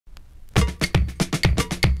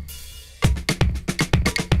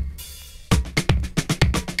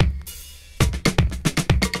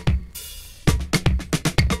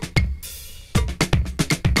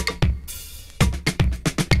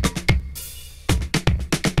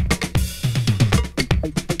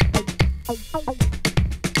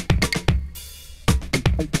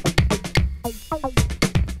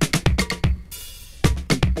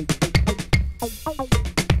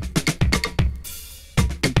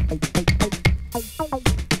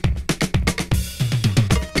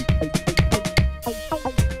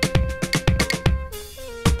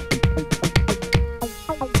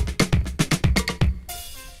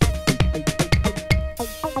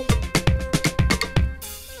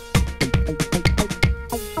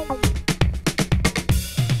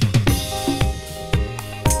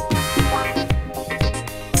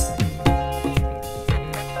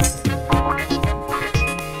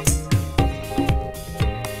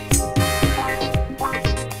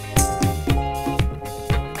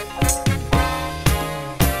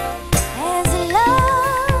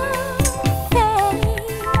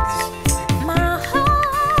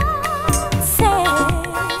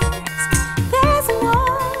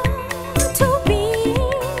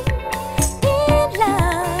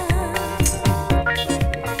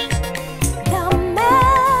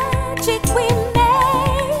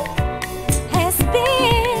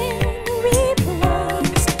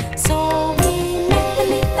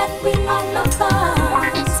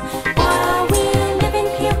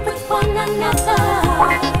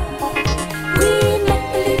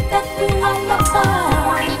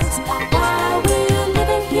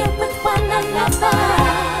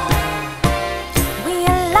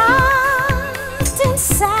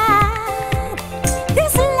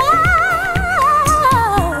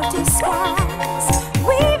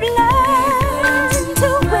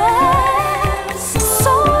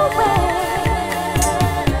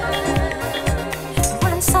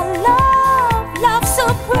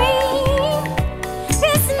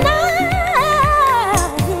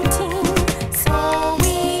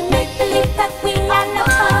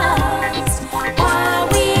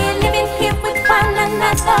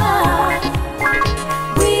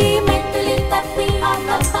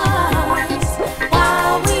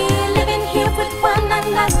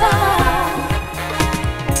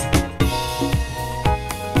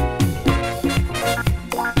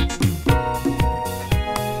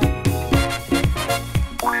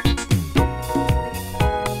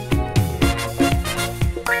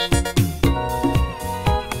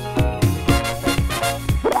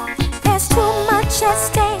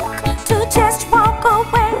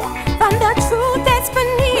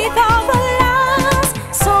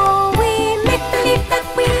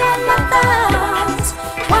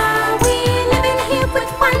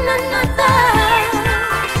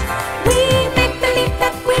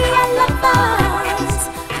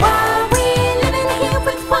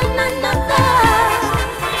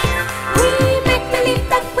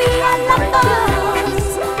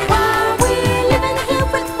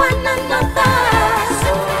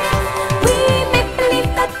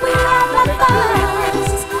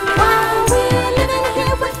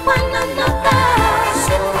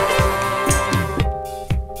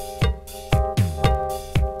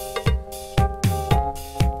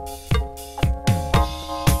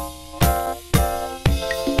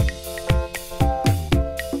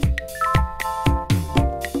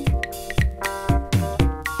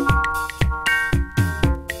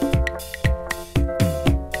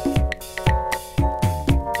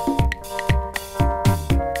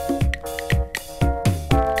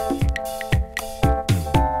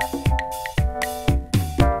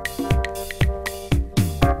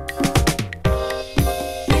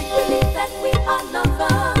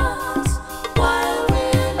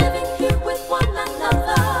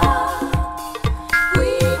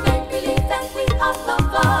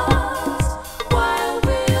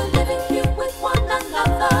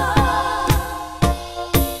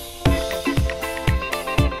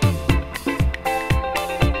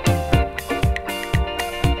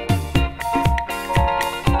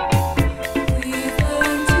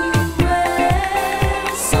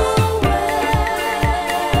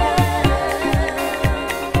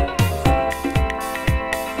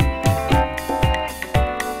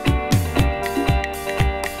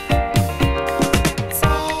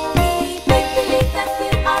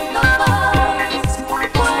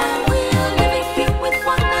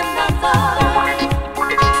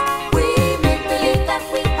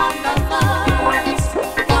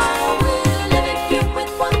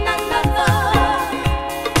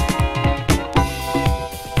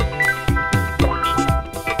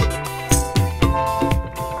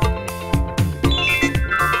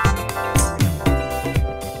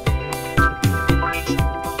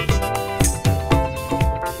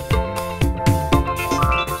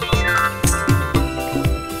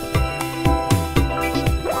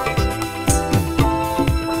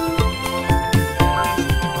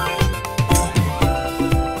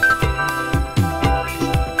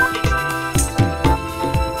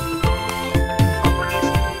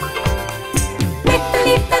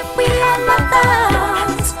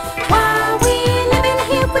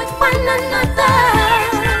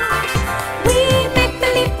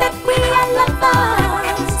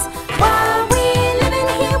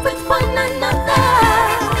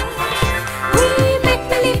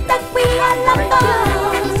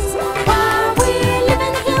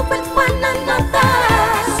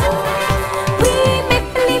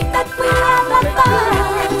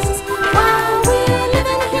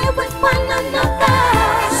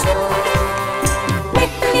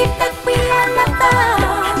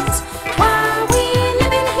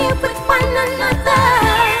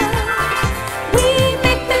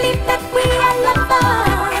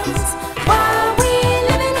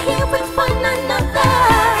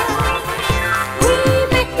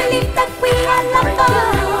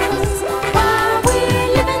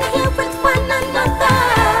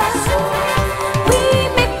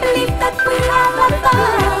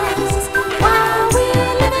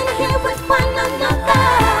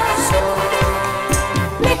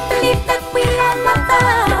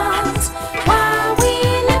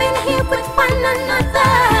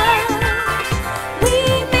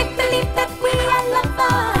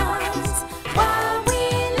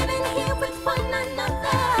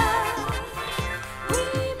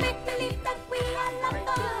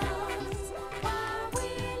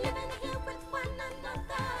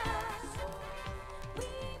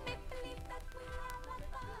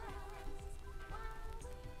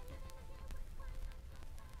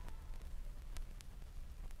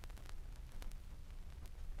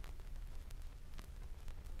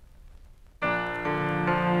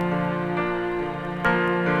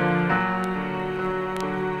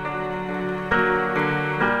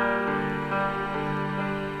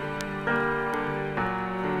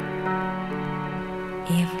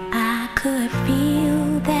If I could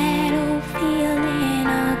feel that old feeling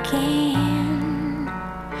again,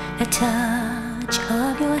 the touch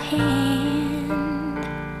of your hand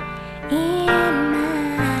in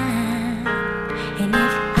mine, and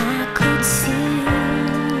if I could see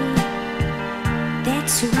that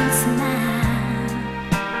sweet smile,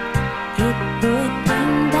 it would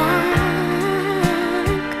bring back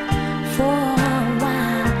for a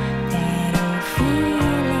while that old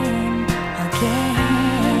feeling again.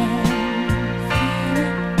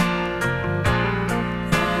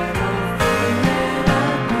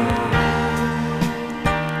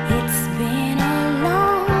 It's been a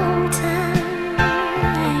long time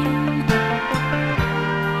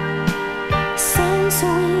since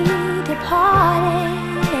we departed,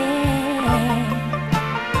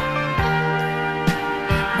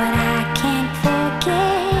 but I can't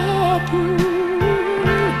forget you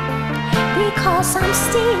because I'm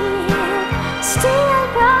still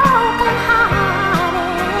broken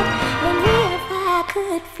hearted. And if I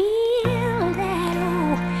could feel that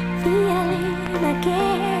old feeling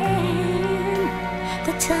again,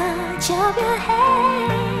 the touch of your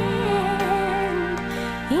hand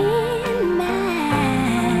in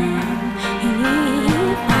mine, and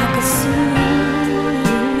if I could see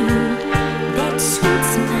that sweet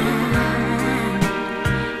smile,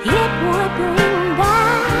 it would bring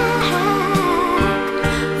back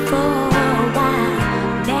for a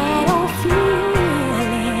while that old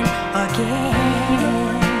feeling again.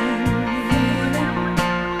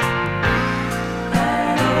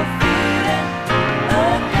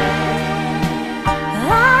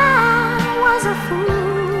 I was a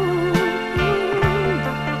fool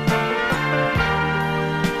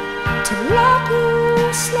to let you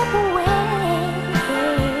slip away,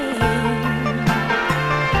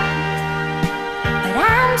 but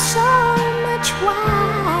I'm so much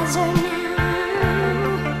wiser now.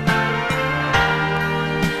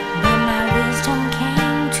 But my wisdom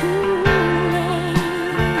came too late.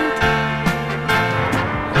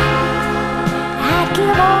 I'd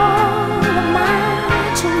give all of my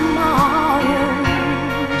tomorrows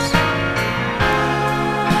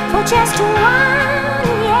for just one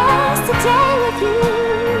yesterday with you,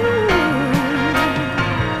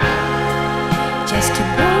 just to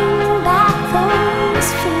bring back those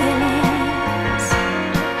feelings.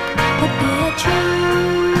 Would be a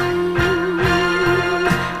dream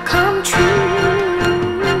come true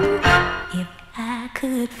if I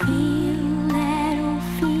could feel that old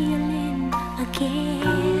feeling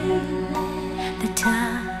again, the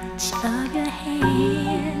touch of your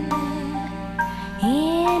hand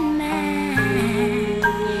in mine.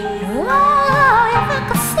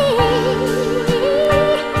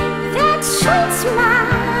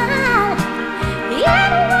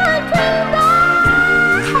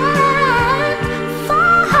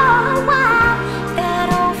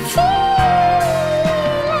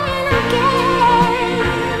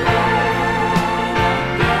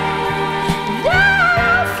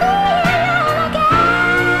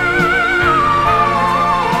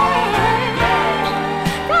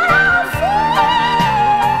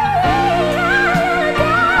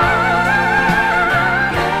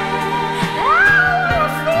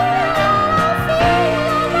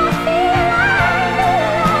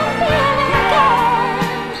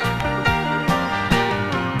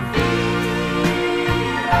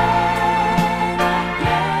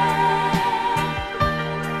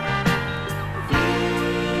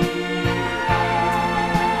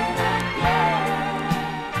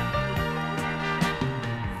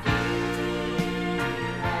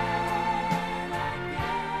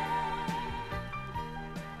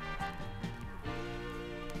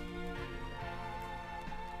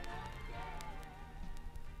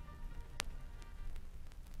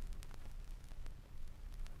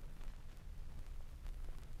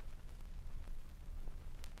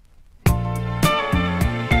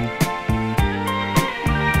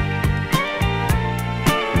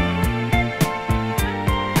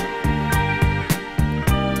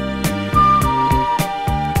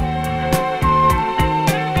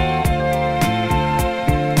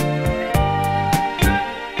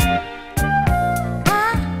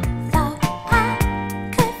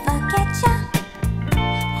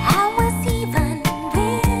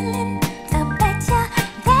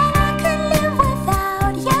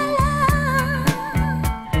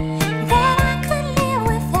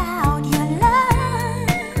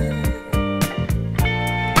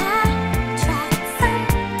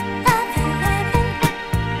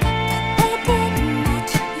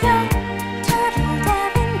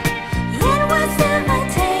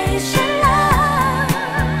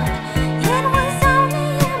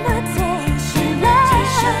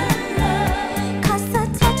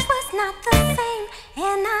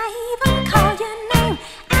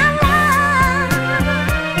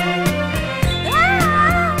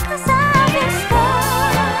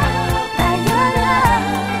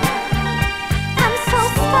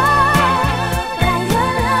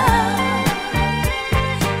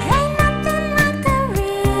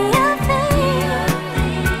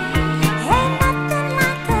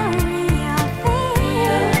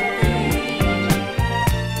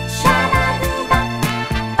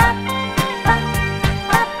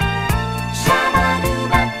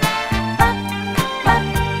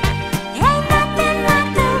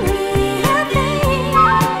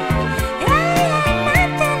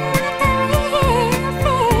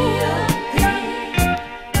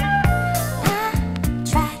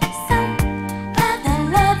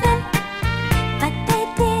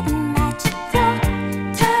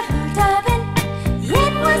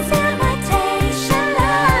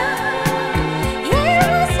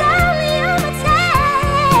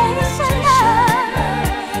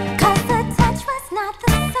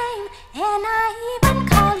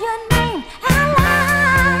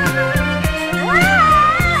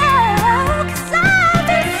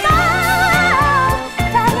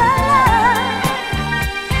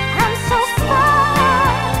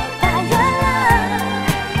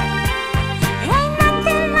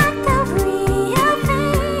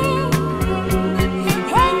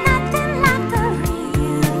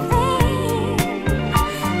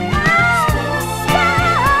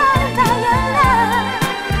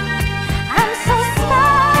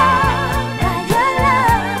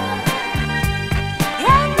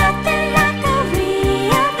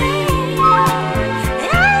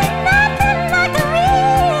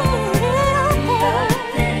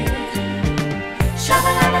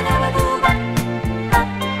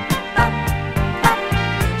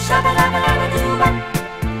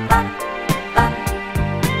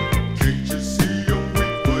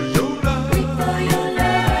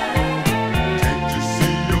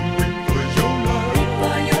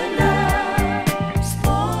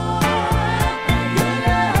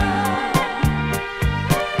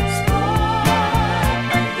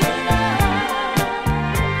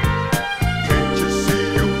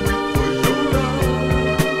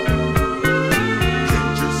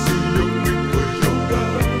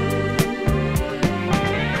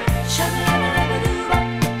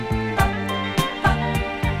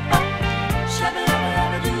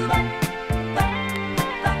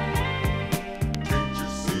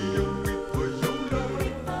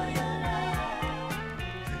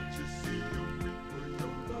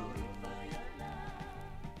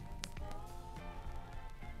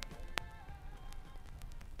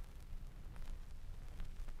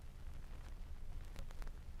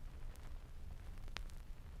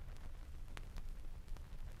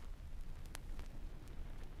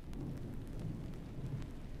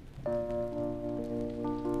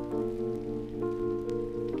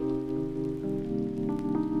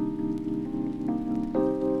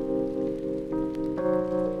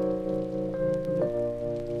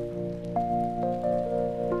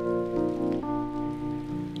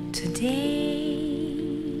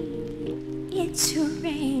 it's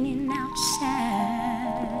raining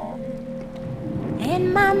outside,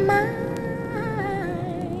 and my mind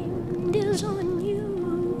is on you,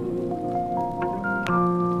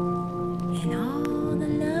 and all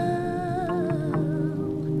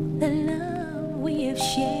the love we have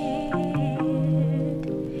shared,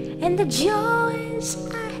 and the joys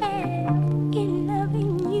I had in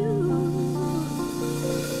loving you.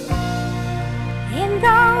 And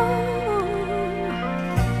though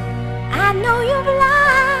I know you've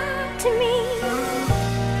lied to me,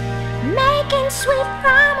 making sweet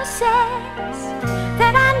promises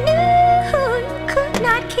that I knew you could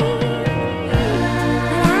not keep,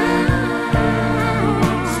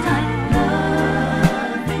 but I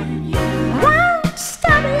won't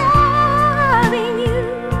stop loving you.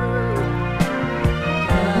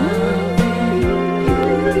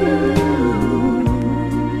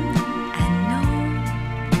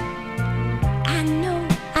 I know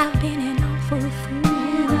I've been an awful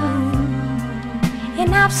fool, and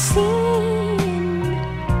I've seen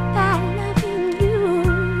by loving you,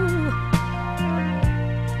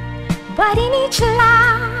 but in each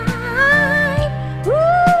line,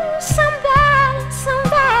 ooh,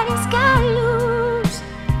 somebody's gotta lose.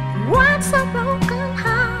 What's a broken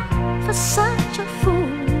heart for such a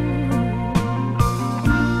fool?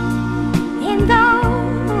 And though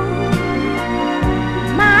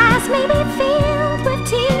my eyes may be filled with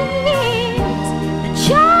tears, the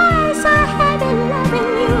joys I had in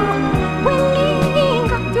loving you will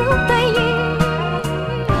linger through the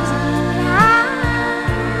years. I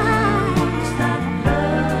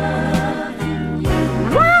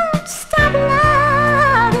won't stop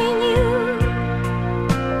loving you.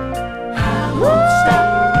 I won't stop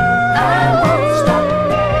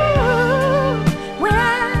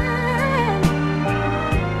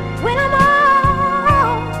when I'm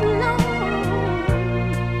all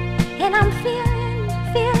alone, and I'm feeling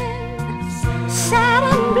sad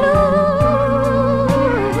and blue.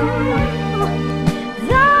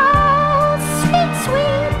 Those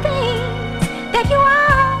sweet things that you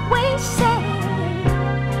always say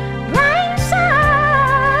brings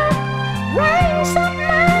up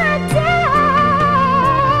my day.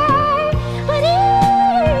 But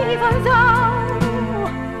even though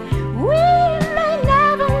we may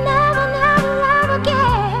never love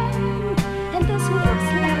again, and this looks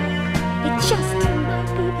like it just might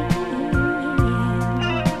be the end,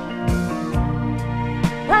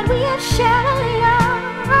 but we have shared a